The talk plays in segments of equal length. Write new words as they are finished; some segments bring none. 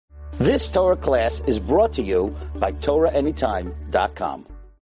This Torah class is brought to you by TorahAnytime.com.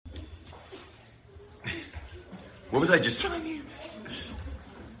 What was I just telling you?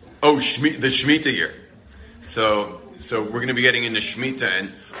 Oh, the Shemitah year. So we're going to be getting into Shemitah.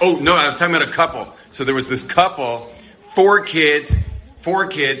 And I was talking about a couple. So there was this couple, four kids.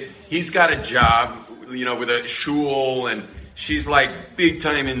 He's got a job, with a shul, and she's like big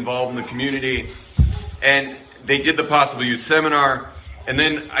time involved in the community. And they did the Possible Youth Seminar. And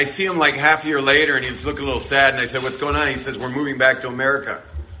then I see him like half a year later, and he's looking a little sad. And I said, "What's going on?" He says, "We're moving back to America."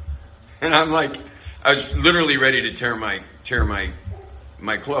 And I'm like, I was literally ready to tear my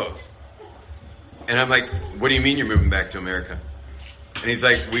clothes. And I'm like, "What do you mean you're moving back to America?" And he's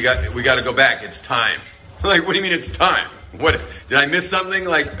like, "We got to go back. It's time." I'm like, "What do you mean it's time? What, did I miss something?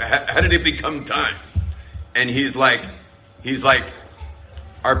 Like, how did it become time?" And he's like,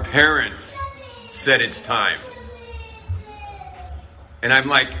 "Our parents said it's time." And I'm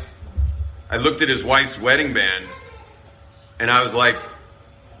like, I looked at his wife's wedding band, and I was like,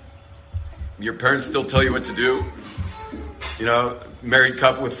 "Your parents still tell you what to do? Married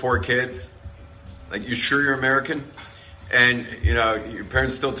couple with 4 kids. Like, you sure you're American? And, your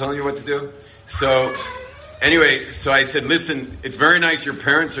parents still telling you what to do?" So, anyway, I said, "Listen, it's very nice your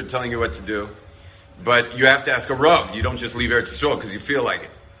parents are telling you what to do, but you have to ask a Rav. You don't just leave Eretz Yisrael because you feel like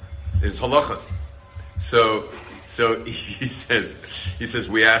it. There's halachas." So he says,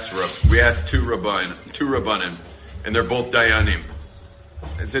 we asked two Rabbanim, and they're both Dayanim.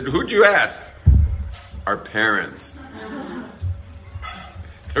 I said, "Who'd you ask?" "Our parents.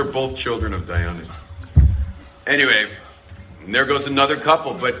 They're both children of Dayanim." Anyway, and there goes another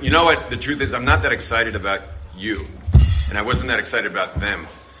couple. But you know what? The truth is, I'm not that excited about you. And I wasn't that excited about them.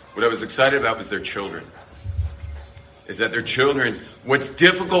 What I was excited about was their children. Is that their children, what's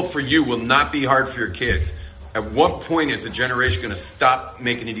difficult for you will not be hard for your kids. At what point is a generation going to stop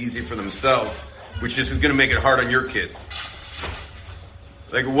making it easy for themselves, which just is going to make it hard on your kids?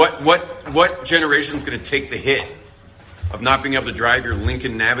 Like, what generation is going to take the hit of not being able to drive your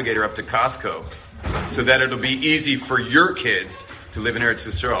Lincoln Navigator up to Costco so that it'll be easy for your kids to live in Eretz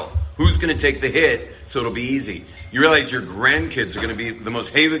Yisrael? Who's going to take the hit so it'll be easy? You realize your grandkids are going to be the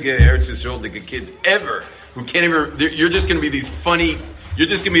most heilige Eretz Yisrael kids ever, who can't even. You're just going to be this funny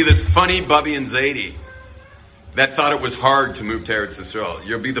Bubby and Zadie that thought it was hard to move to Eretz Yisrael.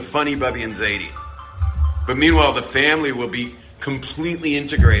 You'll be the funny Bubby and Zadie. But meanwhile, the family will be completely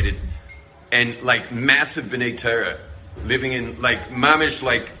integrated and like massive B'nai Torah, living in like mamish,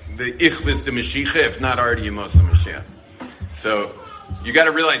 like the Ichvis de Mashiach, if not already Yemos Mashiach. So you got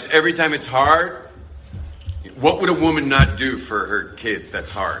to realize every time it's hard, what would a woman not do for her kids?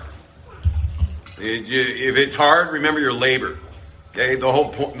 That's hard. If it's hard, remember your labor. Okay, the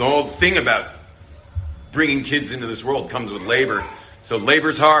whole thing about bringing kids into this world comes with labor. So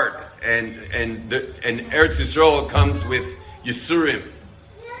labor's hard, and Eretz Yisrael comes with Yisurim,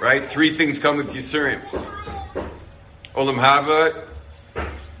 right? 3 things come with Yisurim: Olam Haba,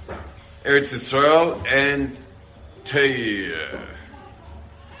 Eretz Yisrael, and Torah.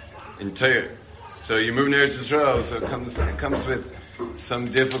 In Torah. So you move to Eretz Yisrael, so it comes with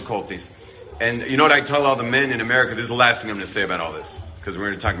some difficulties. And you know what I tell all the men in America? This is the last thing I'm going to say about all this, because we're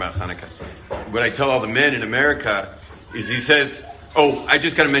going to talk about Hanukkah. What I tell all the men in America is, he says, I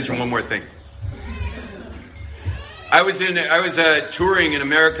just got to mention one more thing. I was touring in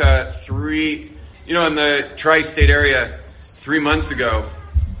America in the tri-state area 3 months ago,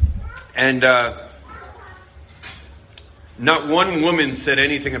 and not one woman said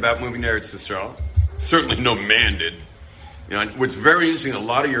anything about moving to Eretz Yisrael. Certainly no man did. What's very interesting, a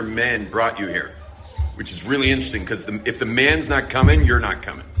lot of your men brought you here, which is really interesting, because if the man's not coming, you're not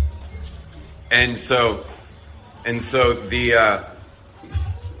coming. And so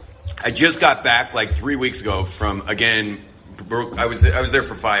I just got back like 3 weeks ago from, again, I was there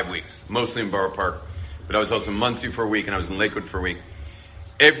for 5 weeks, mostly in Borough Park, but I was also in Muncie for a week, and I was in Lakewood for a week.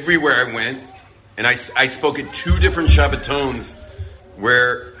 Everywhere I went, and I spoke at 2 different Shabbatons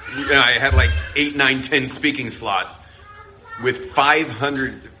where I had like 8, 9, 10 speaking slots with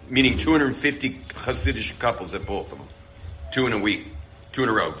 500, meaning 250 Hasidic couples at both of them. 2 in a week, 2 in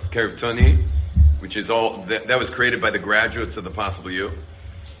a row. Kerev Toni, which is all that was created by the graduates of the Possible You,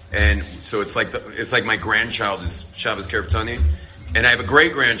 and so it's like my grandchild is Shabbos Kerev Toni, and I have a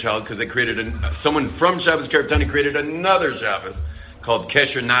great grandchild because they created someone from Shabbos Kerev Toni created another Shabbos called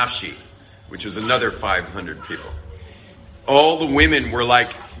Kesher Nafshi, which was another 500 people. All the women were like,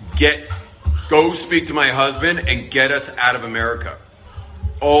 go speak to my husband and get us out of America.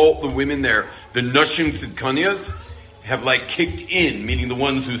 All the women there, the Noshim Tzidkanias, have like kicked in, meaning the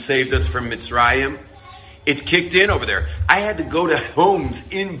ones who saved us from Mitzrayim, It's kicked in over there. I had to go to homes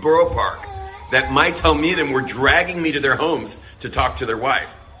in Borough Park that my Talmidim were dragging me to their homes to talk to their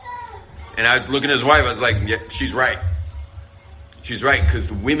wife. And I was looking at his wife, I was like, yeah, she's right. She's right, because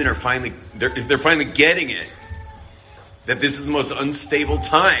the women are finally, they're finally getting it. That this is the most unstable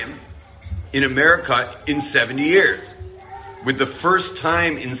time in America in 70 years. With the first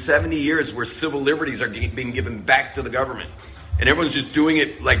time in 70 years where civil liberties are being given back to the government. And everyone's just doing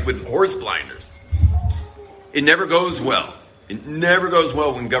it like with horse blinders. It never goes well. It never goes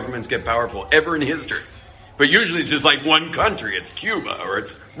well when governments get powerful, ever in history. But usually it's just like one country. It's Cuba, or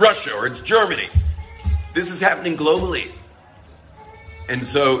it's Russia, or it's Germany. This is happening globally. And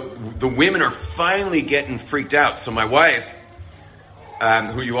so the women are finally getting freaked out. So my wife,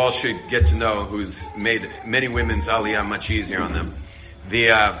 who you all should get to know, who's made many women's aliyah much easier on them.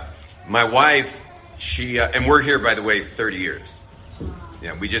 My wife, she, and we're here, by the way, 30 years.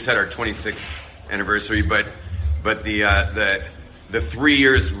 Yeah, we just had our 26th anniversary, but the 3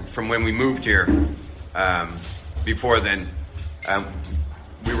 years from when we moved here, before then,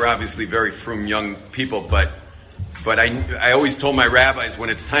 we were obviously very frum young people, but I always told my rabbis, when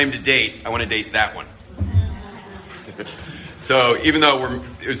it's time to date, I want to date that one. So even though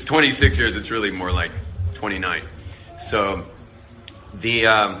it was 26 years, it's really more like 29. So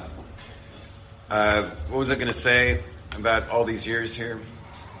what was I going to say about all these years here?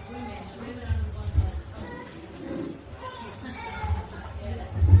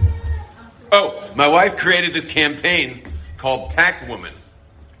 Oh, my wife created this campaign called Pac Woman.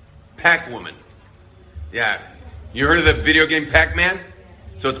 Pac Woman. Yeah. You heard of the video game Pac-Man?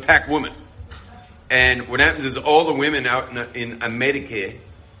 So it's Pac Woman. And what happens is all the women out in America,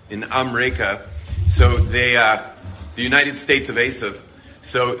 so they, the United States of Esav,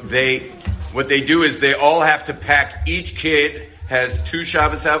 so what they do is they all have to pack, each kid has 2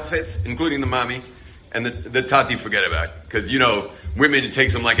 Shabbos outfits, including the mommy, and the tati forget about. Because, women, it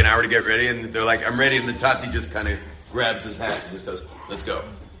takes them like an hour to get ready, and they're like, I'm ready, and the tati just kind of grabs his hat and just goes, let's go.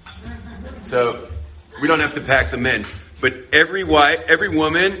 So we don't have to pack the men. But every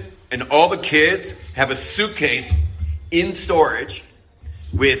woman and all the kids have a suitcase in storage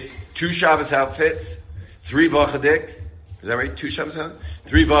with 2 Shabbos outfits, 3 vachadik. Is that right? 2 Shabbos outfits?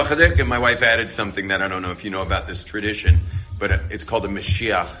 3 vachadik. And my wife added something that I don't know if you know about this tradition, but it's called a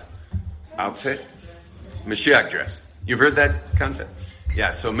Mashiach outfit. Mashiach dress. You've heard that concept?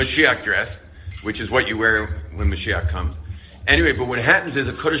 Yeah, so Mashiach dress, which is what you wear when Mashiach comes. Anyway, but what happens is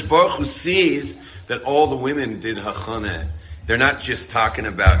a Kodesh Baruch Hu sees that all the women did hachana. They're not just saying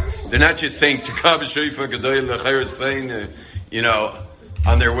Tekah b'sheifa gadol l'chayr,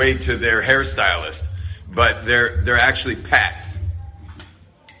 on their way to their hairstylist, but they're actually packed.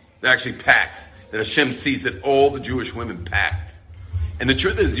 They're actually packed. That Hashem sees that all the Jewish women packed. And the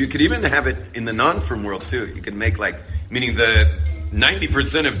truth is, you could even have it in the non-frum world too. You could make meaning the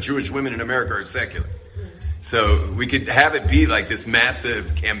 90% of Jewish women in America are secular. So we could have it be like this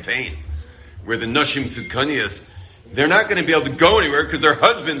massive campaign where the Nashim Sidkanias, they're not going to be able to go anywhere because their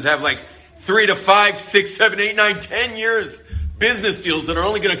husbands have 3 to 5, 6, 7, 8, 9, 10 years business deals that are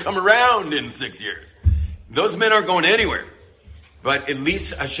only going to come around in 6 years. Those men aren't going anywhere. But at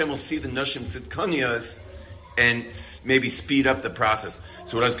least Hashem will see the Nashim Sidkanias and maybe speed up the process.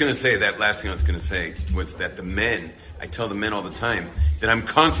 So what I was going to say, that last thing I was going to say, was that the men, I tell the men all the time, that I'm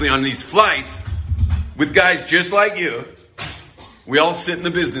constantly on these flights with guys just like you. We all sit in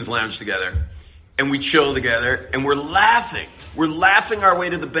the business lounge together, and we chill together, and we're laughing. We're laughing our way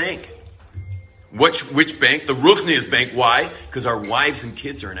to the bank. Which bank? The Ruchnias bank. Why? Because our wives and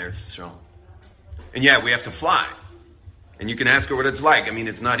kids are in Eretz Yisrael. And yeah, we have to fly. And you can ask her what it's like. I mean,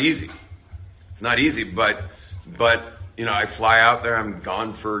 it's not easy. It's not easy, but I fly out there, I'm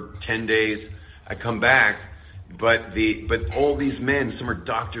gone for 10 days, I come back, but all these men, some are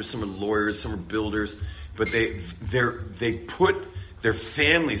doctors, some are lawyers, some are builders, but they put their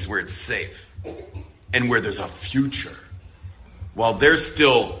families where it's safe and where there's a future. While they're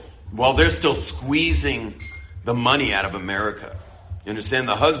still squeezing the money out of America. You understand?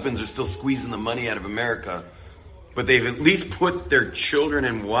 The husbands are still squeezing the money out of America, but they've at least put their children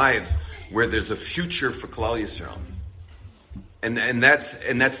and wives where there's a future for Klal Yisrael. And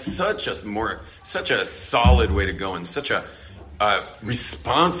that's such a solid way to go, and such a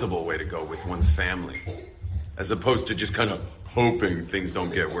responsible way to go with one's family, as opposed to just kind of hoping things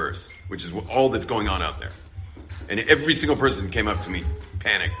don't get worse, which is all that's going on out there. And every single person came up to me,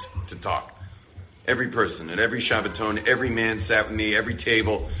 panicked to talk. Every person, at every Shabbaton, every man sat with me, every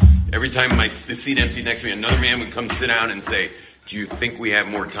table. Every time the seat emptied next to me, another man would come sit down and say, "Do you think we have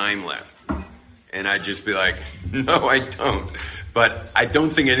more time left?" And I'd just be like, "No, I don't." But I don't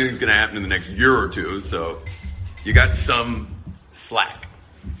think anything's going to happen in the next year or two, so you got some slack.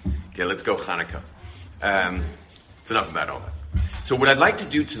 Okay, let's go Hanukkah. It's enough about all that. So what I'd like to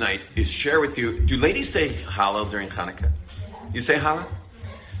do tonight is share with you, do ladies say Hallel during Hanukkah? You say Hallel?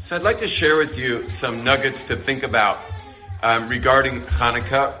 So I'd like to share with you some nuggets to think about regarding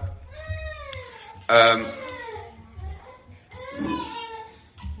Hanukkah.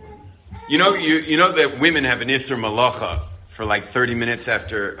 You know that women have an Isser Malacha for like 30 minutes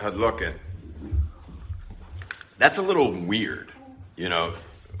after Hadloket. That's a little weird,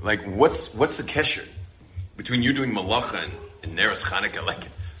 Like, what's the kesher between you doing Malacha and Neres Hanukkah? Like,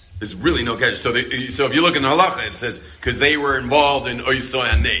 there's really no kesher. So if you look in the Halacha, it says, because they were involved in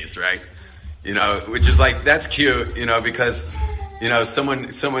Oisoy and Nes, right? Which is like, that's cute, because, someone,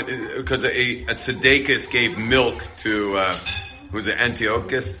 because a tzedekis gave milk to, who was it,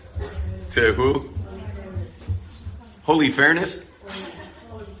 Antiochus? To who? Holy Fairness?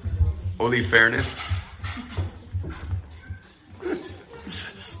 Holy Fairness?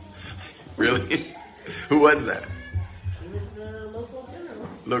 Really? Who was that? He was the local general.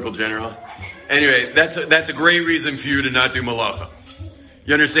 Local general? Anyway, that's a great reason for you to not do malacha.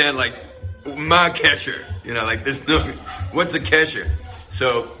 You understand? Like, ma kesher. Like, there's no... What's a kesher?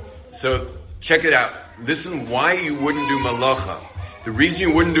 So check it out. Listen why you wouldn't do malacha. The reason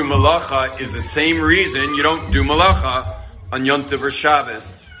you wouldn't do malacha is the same reason you don't do malacha on Yom Tov or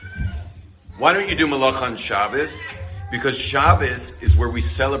Shabbos. Why don't you do malacha on Shabbos? Because Shabbos is where we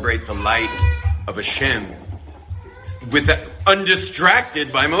celebrate the light of Hashem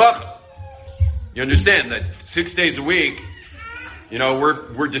undistracted by malacha. You understand that 6 days a week,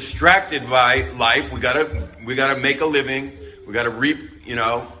 we're distracted by life. We gotta make a living. We gotta reap,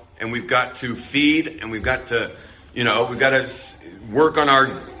 and we've got to feed, and we've got to, we've got to work on our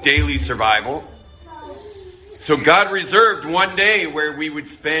daily survival. So God reserved one day where we would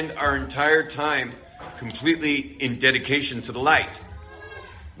spend our entire time completely in dedication to the light.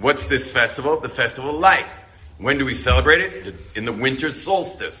 What's this festival? The Festival of Light. When do we celebrate it? In the winter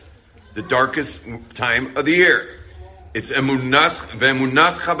solstice, the darkest time of the year. It's Emunas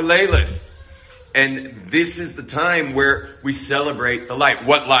Chabeleilis. And this is the time where we celebrate the light.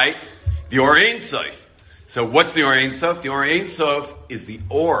 What light? The Or Ein Sof. So what's the Or Ein Sof? The Or Ein Sof is the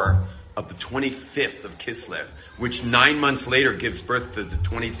Or of the 25th of Kislev, which 9 months later gives birth to the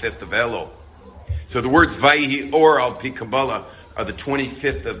 25th of Elul. So the words Vayhi Or al Pi Kabbalah are the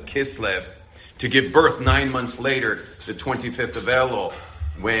 25th of Kislev to give birth 9 months later, the 25th of Elul,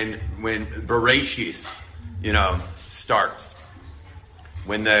 when Bereshis, starts,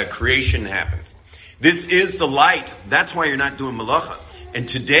 when the creation happens. This is the light. That's why you're not doing malacha. And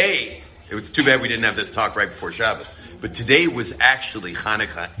today, it was too bad we didn't have this talk right before Shabbos, but today was actually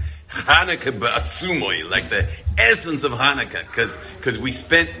Hanukkah. Hanukkah ba'atzumoi, like the essence of Hanukkah, because we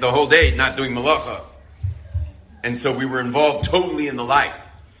spent the whole day not doing malacha. And so we were involved totally in the light.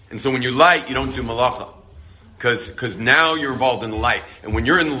 And so when you light, you don't do malacha. Because now you're involved in the light. And when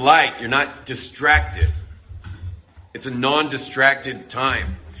you're in the light, you're not distracted. It's a non-distracted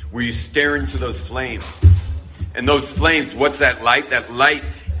time where you stare into those flames. And those flames, what's that light? That light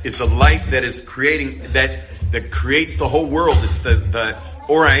is the light that is creating, that creates the whole world. It's the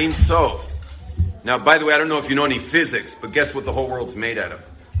Or Ein Sof. Now, by the way, I don't know if you know any physics, but guess what the whole world's made out of?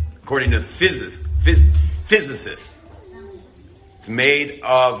 According to physicists. It's made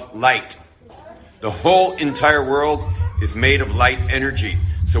of light. The whole entire world is made of light energy.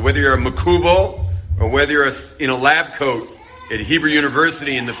 So whether you're a makubal or whether you're in a lab coat at Hebrew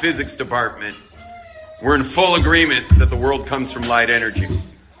University in the physics department, we're in full agreement that the world comes from light energy.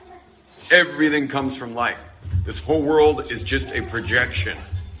 Everything comes from light. This whole world is just a projection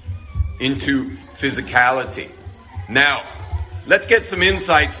into physicality. Now, let's get some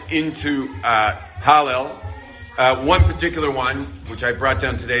insights into Hallel. One particular one, which I brought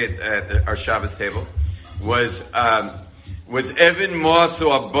down today at our Shabbos table, was Evan Moasu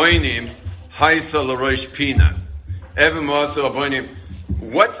Aboinim Haisa L'Rosh Pina. Evan Moasu Aboinim.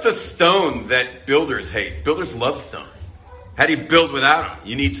 What's the stone that builders hate? Builders love stones. How do you build without them?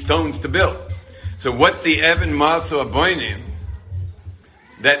 You need stones to build. So what's the Evan Moasu Aboinim?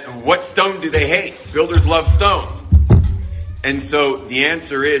 What stone do they hate? Builders love stones. And so the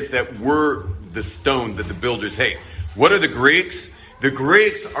answer is that we're the stone that the builders hate. What are the Greeks? The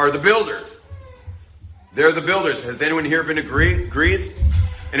Greeks are the builders. They're the builders. Has anyone here been to Greece?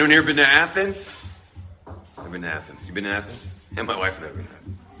 Anyone here been to Athens? I've been to Athens. You been to Athens? And my wife and I have been to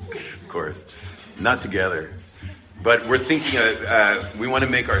Athens. Of course. Not together. But we're thinking, we want to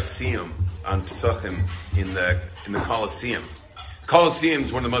make our Siyum on Pesachim in the Colosseum. Colosseum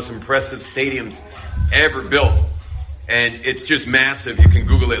is one of the most impressive stadiums ever built. And it's just massive. You can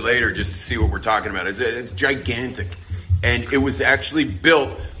Google it later just to see what we're talking about. It's gigantic. And it was actually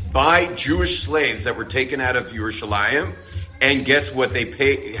built by Jewish slaves that were taken out of Yerushalayim. And guess what they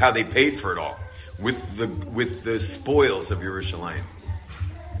paid? How they paid for it all with the spoils of Yerushalayim.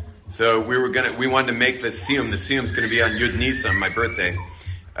 So we wanted to make the Siyum. The Siyum's going to be on Yud Nisan, my birthday.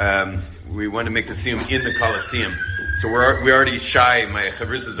 We wanted to make the Siyum in the Colosseum. So we already shy. My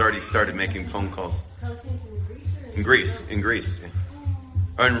Chavris has already started making phone calls. Colosseum's in Greece or In Greece.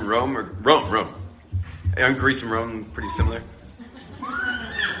 Or in Rome. And Greece and Rome pretty similar.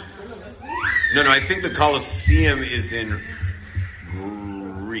 No, I think the Colosseum is in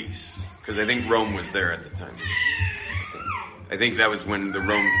Greece because I think Rome was there at the time. I think that was when the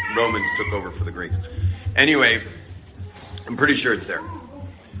Romans took over for the Greeks. Anyway, I'm pretty sure it's there.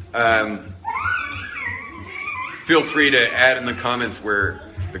 Feel free to add in the comments where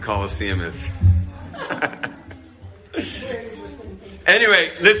the Colosseum is.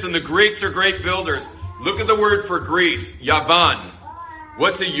 Anyway, listen, the Greeks are great builders. Look at the word for Greece, Yavan.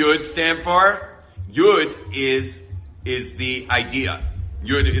 What's a Yud stand for? Yud is the idea.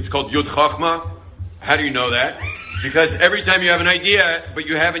 Yud, it's called Yud Chachma. How do you know that? Because every time you have an idea, but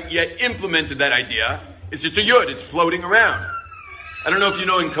you haven't yet implemented that idea, it's just a Yud. It's floating around. I don't know if you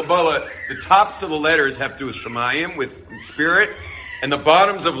know in Kabbalah, the tops of the letters have to do with Shemayim, with spirit, and the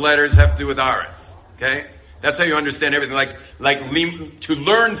bottoms of letters have to do with Aretz. Okay? That's how you understand everything. Like to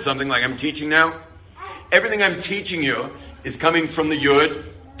learn something like I'm teaching now, everything I'm teaching you is coming from the Yud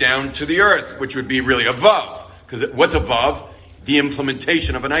down to the earth, which would be really a Vav. Because what's a Vav? The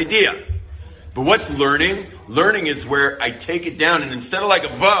implementation of an idea. But what's learning? Learning is where I take it down, and instead of like a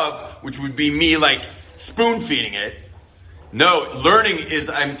Vav, which would be me like spoon feeding it, no, learning is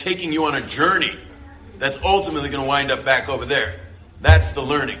I'm taking you on a journey that's ultimately going to wind up back over there. That's the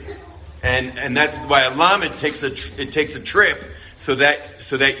learning. And that's why a lamed takes a trip so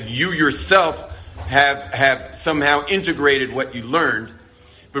that you yourself have somehow integrated what you learned,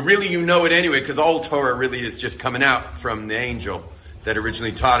 but really you know it anyway because all Torah really is just coming out from the angel that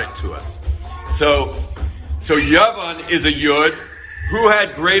originally taught it to us. So Yavan is a Yud. Who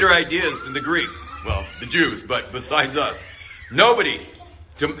had greater ideas than the Greeks? Well, the Jews, but besides us, nobody.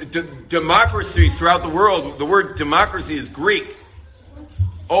 Democracies throughout the world. The word democracy is Greek.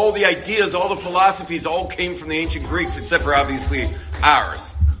 All the ideas, all the philosophies, all came from the ancient Greeks, except for obviously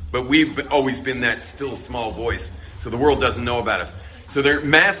ours. But we've always been that still small voice, so the world doesn't know about us. So they're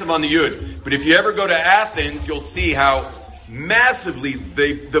massive on the Yud. But if you ever go to Athens, you'll see how massively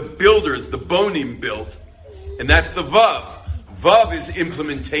the builders, the Bonim built, and that's the Vav. Vav is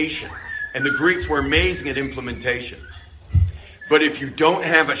implementation, and the Greeks were amazing at implementation. But if you don't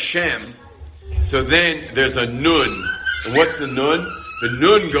have a Shem, so then there's a Nun. And what's the Nun? The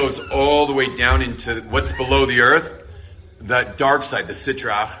Nun goes all the way down into what's below the earth, that dark side, the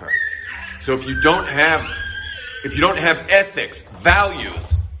Sitra Achra. So if you don't have ethics,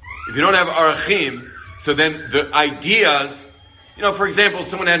 values, if you don't have arachim, so then the ideas, for example,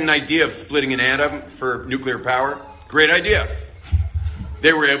 someone had an idea of splitting an atom for nuclear power. Great idea.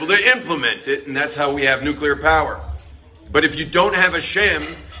 They were able to implement it, and that's how we have nuclear power. But if you don't have a Shem,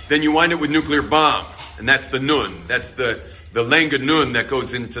 then you wind up with nuclear bomb, and that's the Nun. That's the Lenga Nun that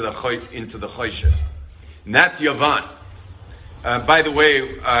goes into the Choshe. And that's Yavan. By the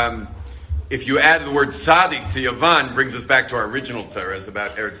way, if you add the word Tzaddik to Yavan, brings us back to our original Torah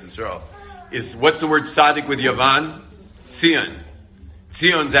about Eretz Yisrael. What's the word Tzaddik with Yavan? Tzion.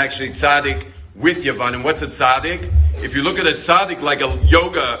 Tzion's actually Tzaddik with Yavan. And what's a Tzaddik? If you look at a Tzaddik like a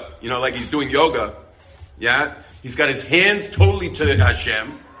yoga, like he's doing yoga, yeah? He's got his hands totally to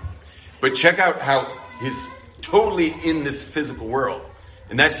Hashem, but check out how he's totally in this physical world.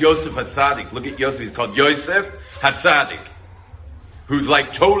 And that's Yosef HaTzadik. Look at Yosef. He's called Yosef HaTzadik, who's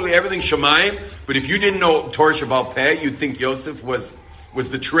like totally everything Shemayim. But if you didn't know Torah Shabbal Peh, you'd think Yosef was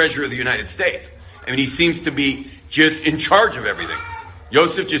the treasurer of the United States. I mean, he seems to be just in charge of everything.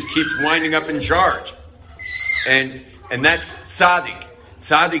 Yosef just keeps winding up in charge. And that's Tzadik.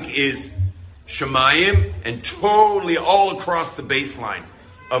 Tzadik is Shemayim and totally all across the baseline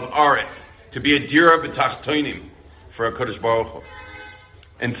of Aretz. To be a dira b'tachtonim for HaKadosh Baruch Hu.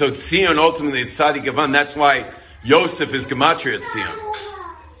 And so Tzion ultimately is Tzadik Yavan. That's why Yosef is Gematria at Tzion.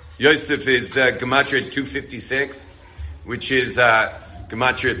 Yosef is Gematria at 256, which is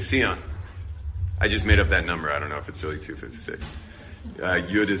Gematria at Tzion. I just made up that number. I don't know if it's really 256.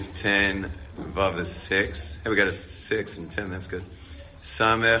 Yud is 10, Vav is 6. Hey, we got a 6 and 10. That's good.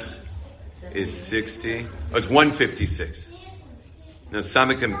 Samech is 60. Oh, it's 156. Now,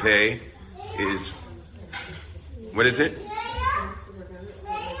 Samech and Pei is, what is it?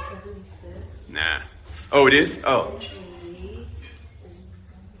 Nah. Oh, it is? Oh.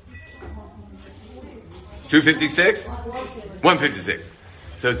 256? 156.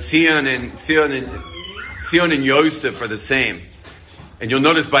 So Zion and Yosef are the same. And you'll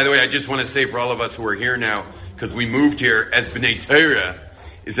notice, by the way, I just want to say for all of us who are here now, because we moved here as B'nai Torah,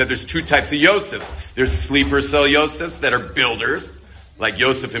 is that there's two types of Yosefs. There's sleeper cell Yosefs that are builders, like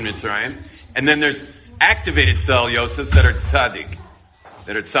Yosef in Mitzrayim. And then there's activated cell Yosefs that are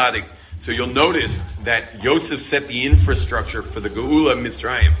tzaddik. So you'll notice that Yosef set the infrastructure for the Geula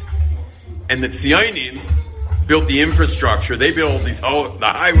Mitzrayim. And the Tzionim built the infrastructure. They built the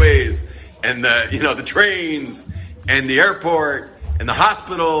highways and the trains and the airport and the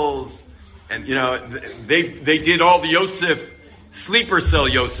hospitals. And, they did all the Yosef, sleeper cell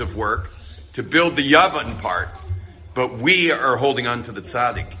Yosef work to build the Yavan part. But we are holding on to the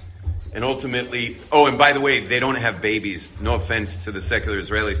tzaddik. And ultimately, and by the way, they don't have babies. No offense to the secular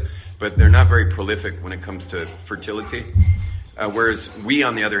Israelis, but they're not very prolific when it comes to fertility. Whereas we,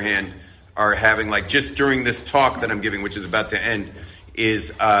 on the other hand, are having, like, just during this talk that I'm giving, which is about to end,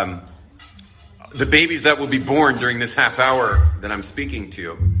 is the babies that will be born during this half hour that I'm speaking to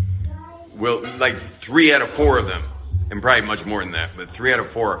you, will, like, 3 out of 4 of them, and probably much more than that, but 3 out of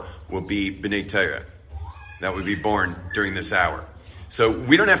 4 will be B'nai Torah that will be born during this hour. So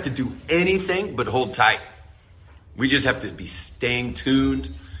we don't have to do anything but hold tight. We just have to be staying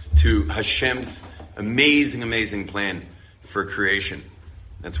tuned to Hashem's amazing, amazing plan for creation.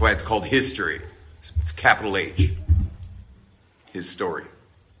 That's why it's called history. It's capital H. His story.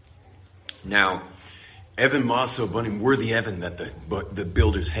 Now, Evan Maso Banim, we're the Evan that the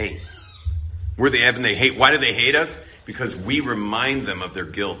builders hate. We're the Evan they hate. Why do they hate us? Because we remind them of their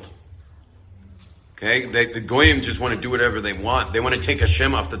guilt. Okay? The Goyim just want to do whatever they want. They want to take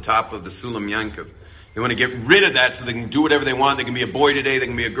Hashem off the top of the Sulam Yankov. They want to get rid of that so they can do whatever they want. They can be a boy today. They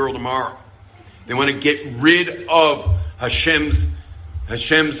can be a girl tomorrow. They want to get rid of Hashem's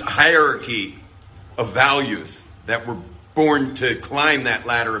hierarchy of values that were born to climb that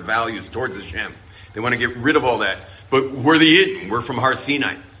ladder of values towards Hashem. They want to get rid of all that. But we're the Yidden. We're from Har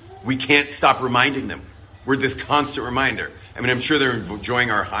Sinai. We can't stop reminding them. We're this constant reminder. I mean, I'm sure they're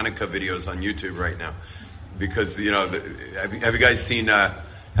enjoying our Hanukkah videos on YouTube right now, because have you guys seen?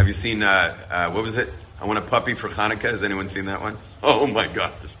 What was it? I Want a Puppy for Hanukkah. Has anyone seen that one? Oh my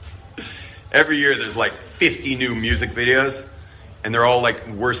gosh! Every year there's like 50 new music videos, and they're all like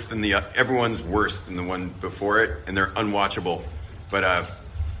worse than everyone's worse than the one before it, and they're unwatchable. But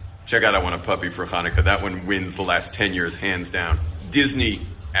check out I Want a Puppy for Hanukkah. That one wins the last 10 years hands down. Disney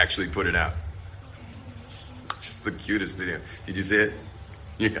actually put it out. The cutest video. Did you see it?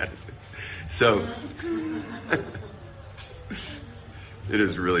 You gotta see it. So it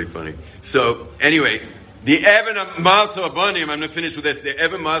is really funny. So anyway, the Evan Maso Abanim, I'm going to finish with this. The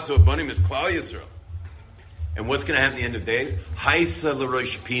Evan Maso Abanim is Klal Yisrael. And what's going to happen at the end of the day? Haisa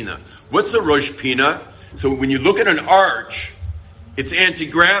l'Rosh Pina. What's a Rosh Pina? So when you look at an arch, it's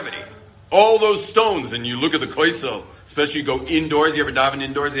anti-gravity. All those stones, and you look at the Koisel, especially you go indoors, you ever daven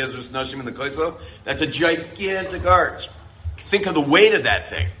indoors, he has Rus Nashim in the Koisel, that's a gigantic arch. Think of the weight of that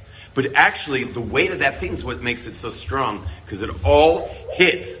thing. But actually, the weight of that thing is what makes it so strong, because it all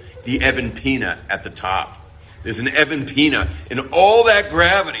hits the Eben Pina at the top. There's an Eben Pina, and all that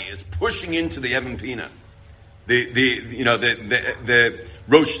gravity is pushing into the Eben Pina. The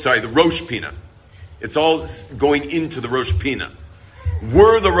Rosh Pina. It's all going into the Rosh Pina.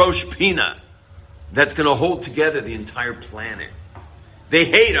 We're the Rosh Pina that's going to hold together the entire planet. They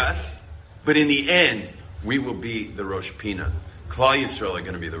hate us, but in the end, we will be the Rosh Pina. Klal Yisrael are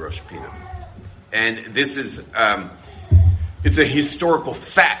going to be the Rosh Pina. And this is, it's a historical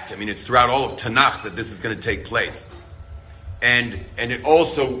fact. I mean, it's throughout all of Tanakh that this is going to take place. And it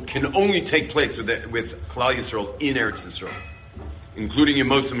also can only take place with Klal Yisrael in Eretz Yisrael, including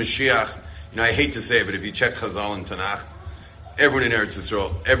Yemos Mashiach. I hate to say it, but if you check Chazal and Tanakh, everyone in Eretz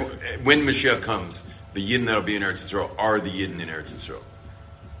Yisrael, when Mashiach comes, the Yidden that will be in Eretz Yisrael are the Yidden in Eretz Yisrael.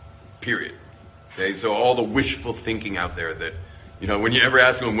 Period. Okay, so all the wishful thinking out there that, when you ever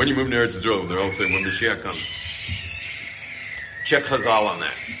ask them, when you move to Eretz Yisrael, they're all saying, when Mashiach comes. Check Chazal on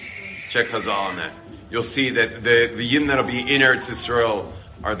that. You'll see that the Yidden that will be in Eretz Yisrael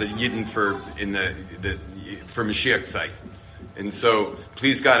are the Yidden for Mashiach's site. And so,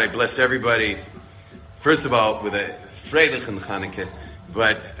 please God, I bless everybody, first of all, with a Freilich and Chanukah,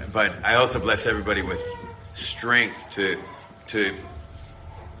 but I also bless everybody with strength to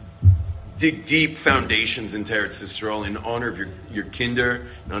dig deep foundations into Eretz Yisrael in honor of your kinder,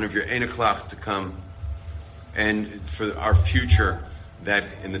 in honor of your Einaklach to come, and for our future, that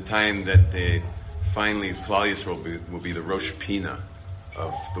in the time that finally Klal Yisrael will be the Rosh Pina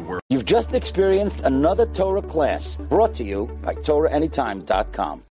of the world. You've just experienced another Torah class brought to you by TorahAnytime.com.